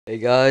Hey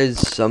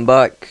guys, I'm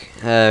back.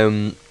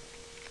 So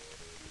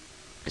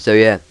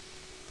yeah,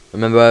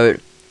 remember how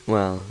it?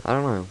 Well, I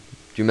don't know.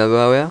 Do you remember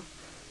how we are?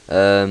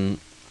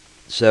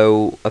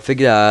 So I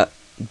figured out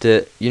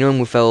that when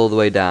we fell all the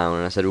way down,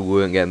 and I said we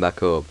weren't getting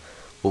back up.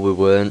 Well, we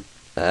weren't.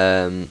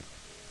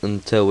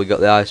 Until we got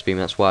the ice beam.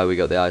 That's why we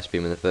got the ice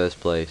beam in the first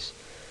place.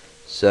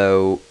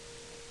 So,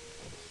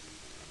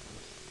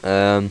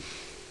 um,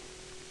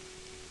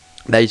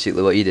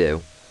 basically, what you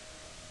do,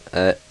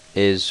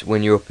 is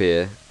when you're up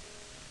here,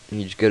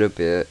 you just get up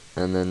here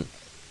and then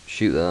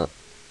shoot that,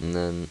 and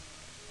then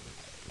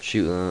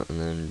shoot that,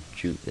 and then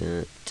shoot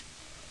that.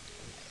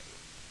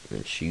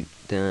 And shoot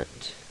that,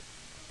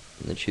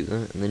 and then shoot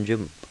that, and then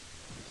jump.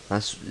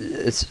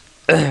 It's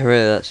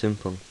really that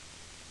simple.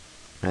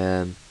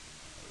 Um,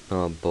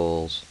 oh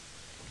balls.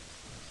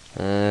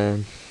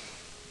 Um,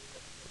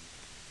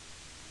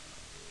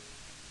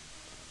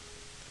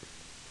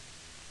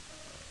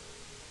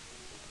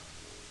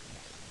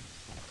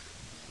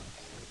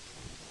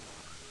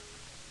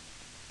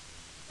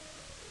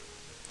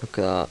 Look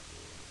at that.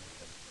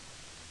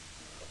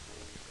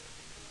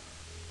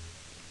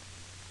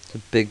 It's a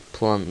big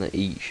plant that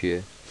eats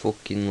you.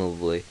 Fucking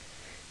lovely.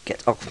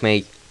 Get off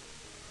me.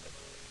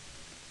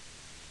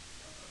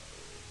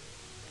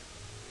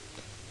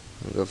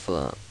 I'll go for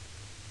that.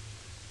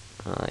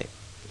 Right.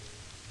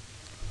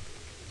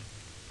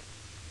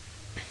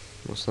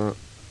 What's that?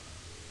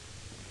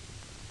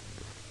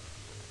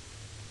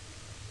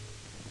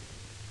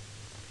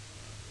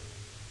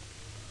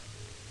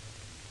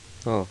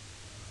 Oh,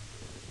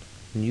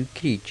 new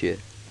creature.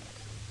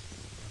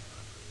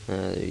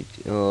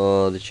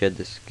 Oh, they shed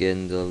the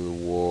skins on the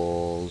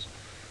walls.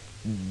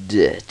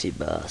 Dirty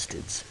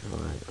bastards.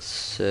 Alright,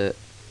 let's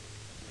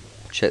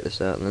check this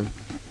out then.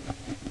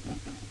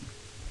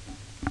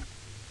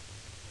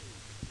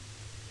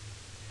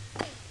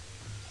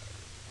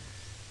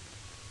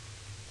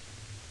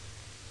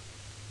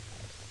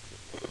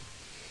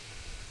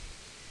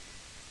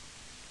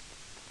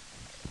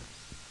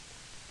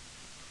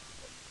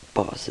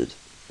 Bastard.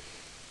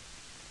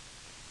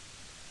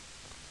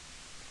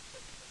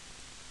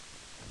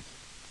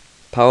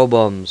 Power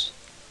bombs.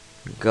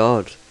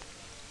 God.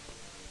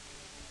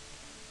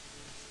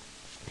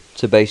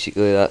 So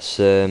basically that's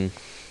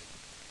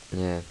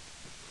yeah.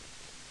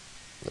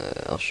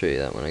 I'll show you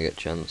that when I get a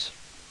chance.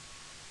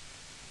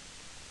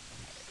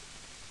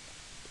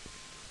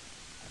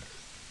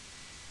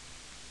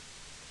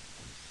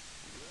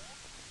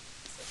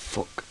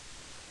 Fuck.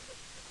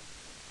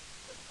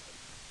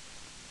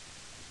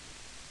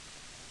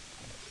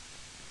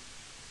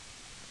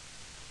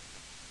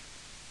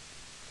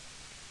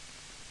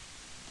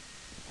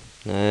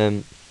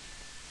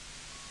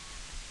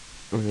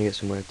 I'm gonna get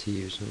somewhere to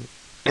use them.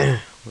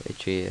 What a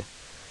cheer.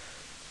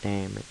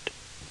 Damn it.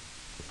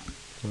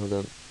 Hold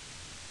on.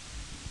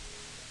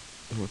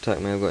 Don't attack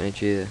me, I've got any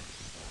cheer.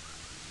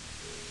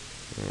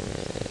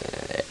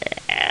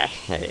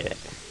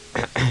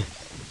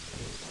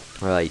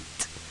 Right.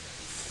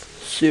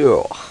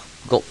 So,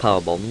 got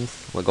power bombs,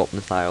 we got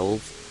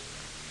missiles,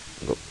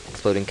 we got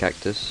exploding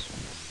cactus.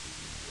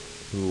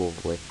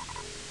 Lovely.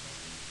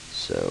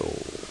 So,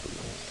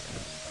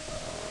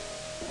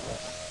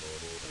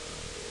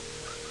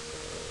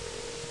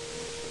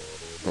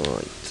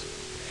 right.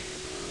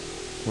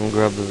 We'll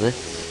grab this.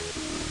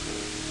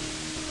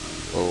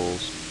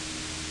 Balls.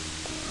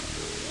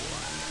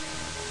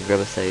 We'll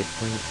grab a save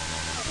point.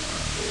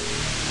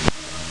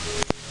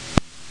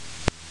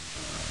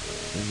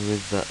 And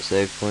with that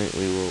save point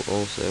we will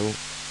also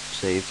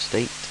save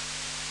state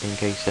in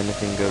case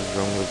anything goes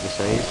wrong with the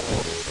save.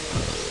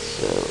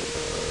 So,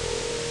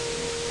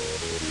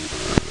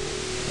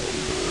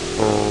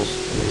 balls.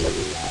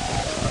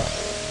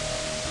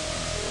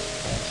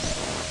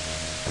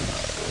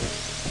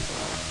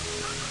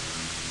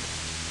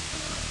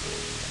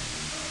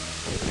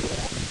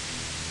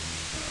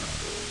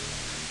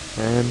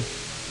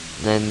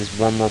 Then there's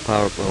one more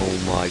power. Oh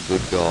my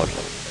good god.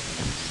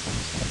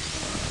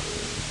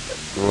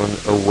 Run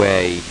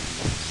away.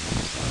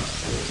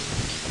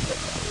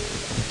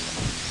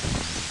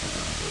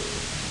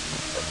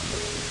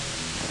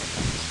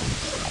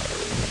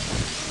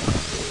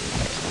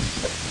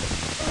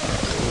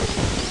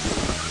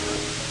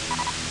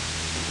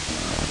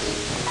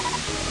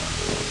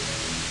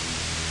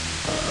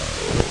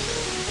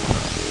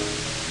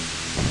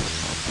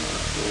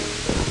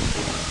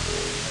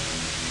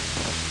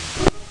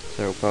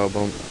 So power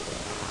bomb.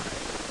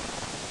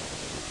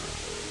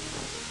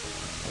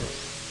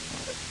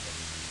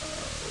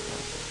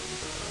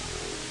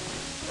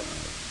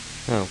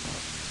 Oh.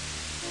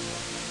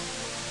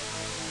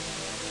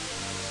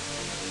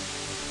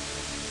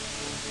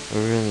 I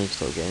really need to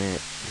start getting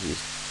it.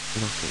 It's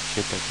nothing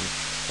shit I can.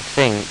 I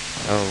think.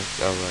 Oh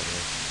right.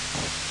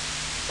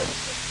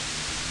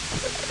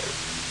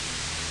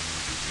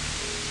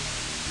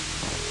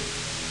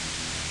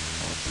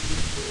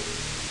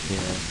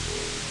 Yeah.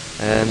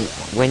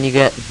 When you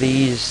get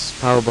these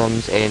power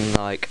bombs in,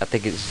 like, I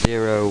think it's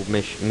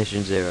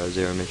mission zero,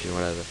 mission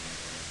whatever.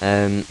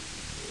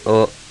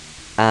 Or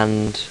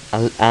in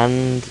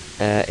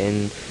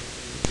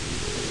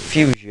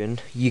Fusion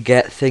you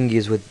get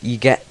thingies with you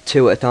get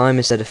 2 at a time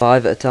instead of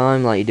 5 at a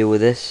time like you do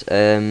with this.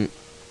 I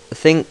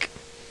think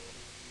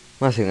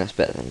that's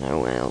better than no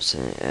one else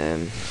in it.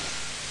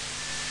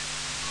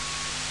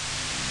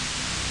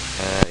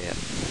 Yeah.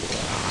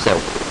 So,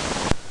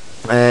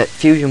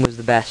 Fusion was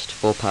the best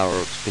for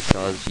power-ups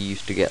because you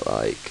used to get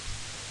like,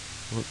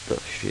 what the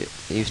shit?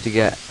 You used to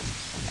get,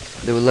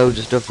 there were loads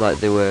of stuff like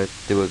there were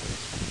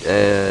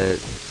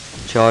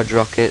charge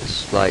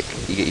rockets, like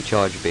you get your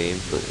charge beam,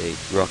 but the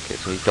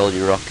rockets, and you hold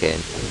your rocket in,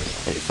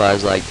 and it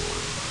fires like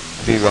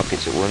 3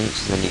 rockets at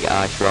once, and then you get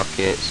ice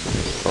rockets, and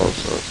all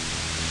sorts.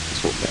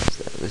 That's what best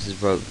there. This has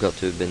probably got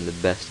to have been the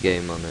best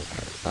game on it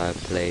I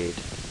played.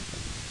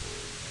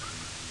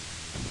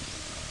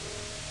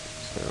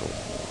 So.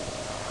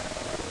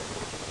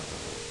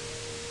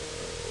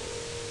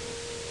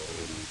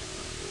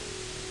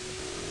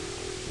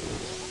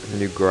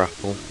 New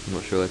grapple. I'm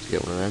not sure where to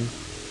get one of them.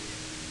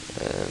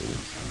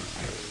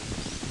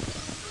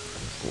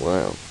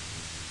 Wow.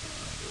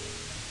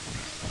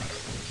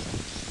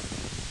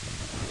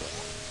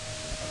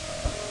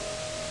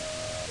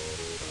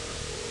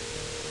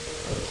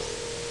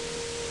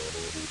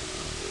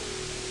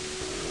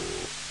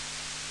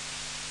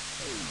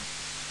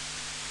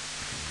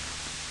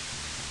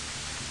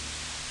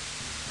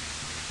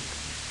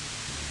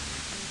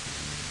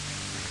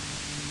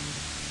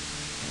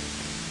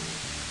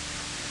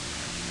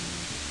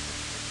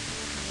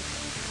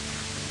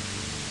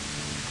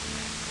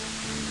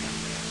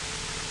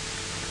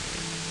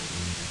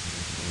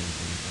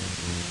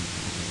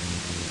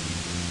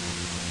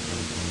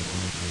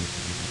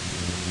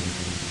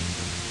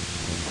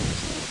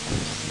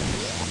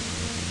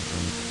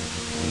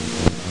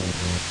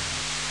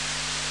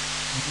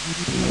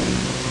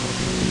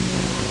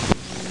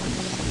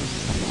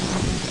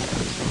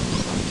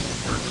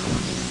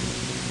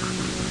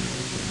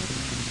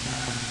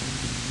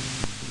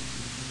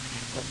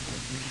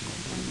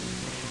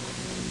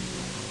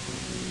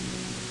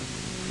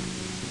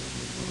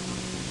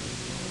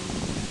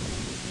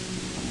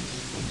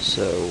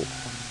 So,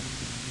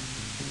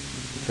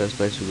 first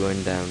place we're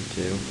going down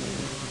to.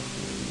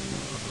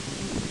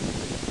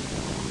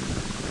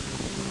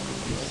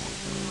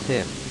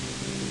 Here.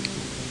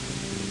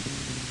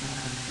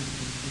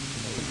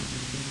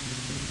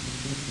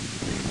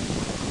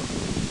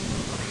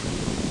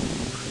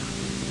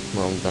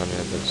 Well, I'm down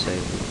here, but say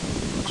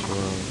what's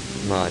wrong.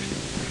 No,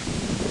 actually,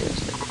 yes,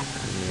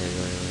 yeah,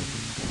 anyway.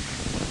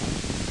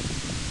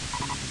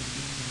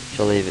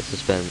 Shall leave it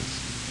suspense.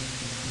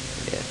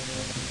 Yeah.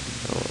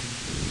 Oh.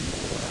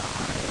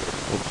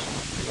 Oops.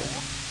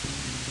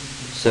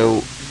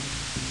 So.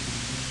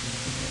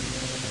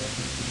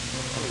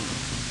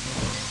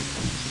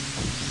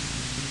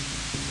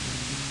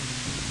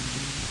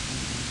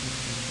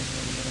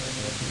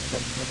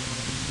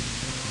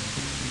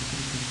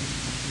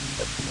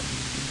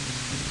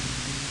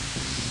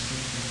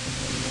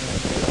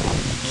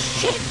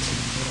 Shit!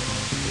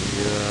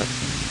 Yeah.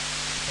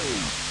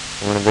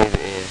 I'm gonna leave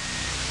it here.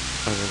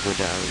 I'm gonna go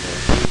down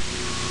there.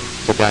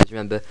 So guys,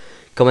 remember,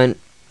 comment,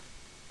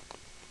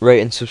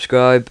 rate and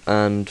subscribe,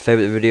 and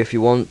favourite the video if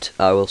you want.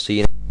 I will see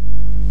you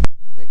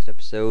next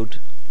episode.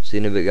 See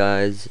you in a bit,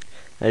 guys.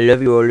 I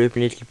love you all, my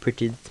little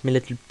pretties, my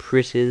little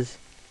pretties.